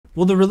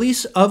Will the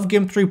release of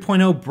GIMP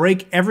 3.0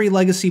 break every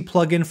legacy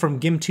plugin from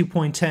GIMP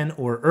 2.10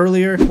 or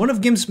earlier? One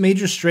of GIMP's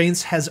major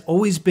strengths has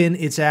always been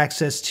its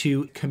access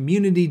to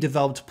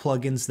community-developed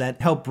plugins that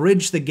help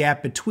bridge the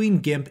gap between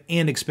GIMP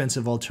and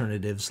expensive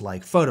alternatives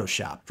like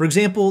Photoshop. For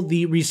example,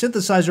 the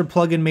Resynthesizer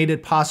plugin made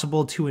it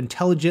possible to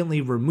intelligently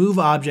remove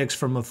objects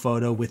from a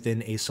photo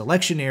within a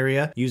selection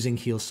area using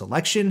heel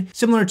selection,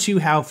 similar to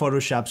how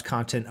Photoshop's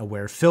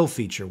content-aware fill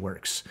feature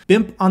works.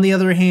 BIMP, on the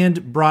other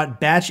hand, brought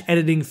batch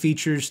editing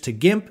features to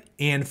GIMP,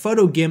 and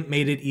PhotoGIMP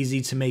made it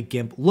easy to make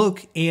GIMP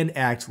look and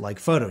act like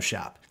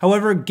Photoshop.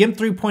 However, GIMP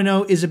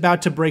 3.0 is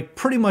about to break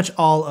pretty much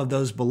all of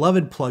those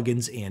beloved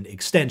plugins and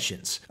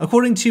extensions.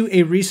 According to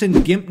a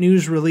recent GIMP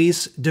news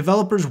release,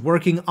 developers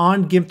working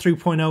on GIMP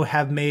 3.0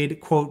 have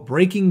made, quote,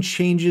 breaking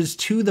changes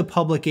to the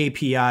public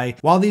API.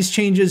 While these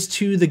changes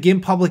to the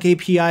GIMP public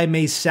API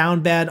may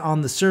sound bad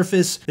on the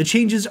surface, the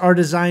changes are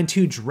designed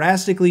to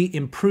drastically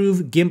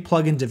improve GIMP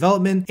plugin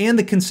development and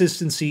the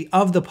consistency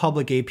of the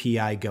public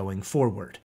API going forward.